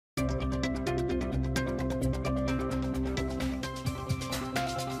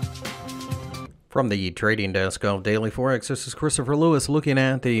From the trading desk of Daily Forex, this is Christopher Lewis looking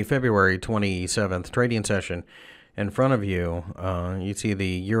at the February 27th trading session. In front of you, you see the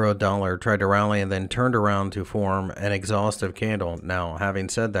euro dollar tried to rally and then turned around to form an exhaustive candle. Now, having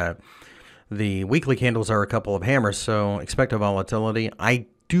said that, the weekly candles are a couple of hammers, so expect a volatility. I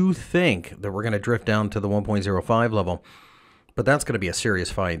do think that we're going to drift down to the 1.05 level, but that's going to be a serious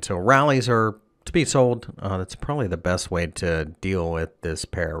fight. So rallies are to be sold. That's probably the best way to deal with this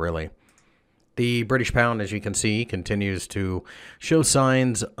pair, really. The British pound, as you can see, continues to show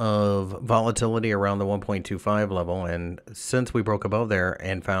signs of volatility around the 1.25 level. And since we broke above there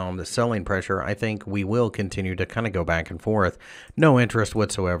and found the selling pressure, I think we will continue to kind of go back and forth. No interest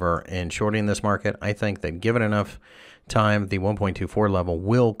whatsoever in shorting this market. I think that given enough time, the 1.24 level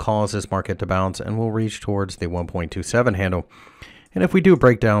will cause this market to bounce and will reach towards the 1.27 handle. And if we do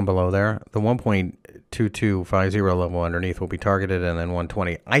break down below there, the 1.2250 level underneath will be targeted, and then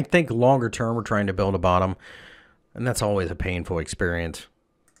 120. I think longer term, we're trying to build a bottom, and that's always a painful experience.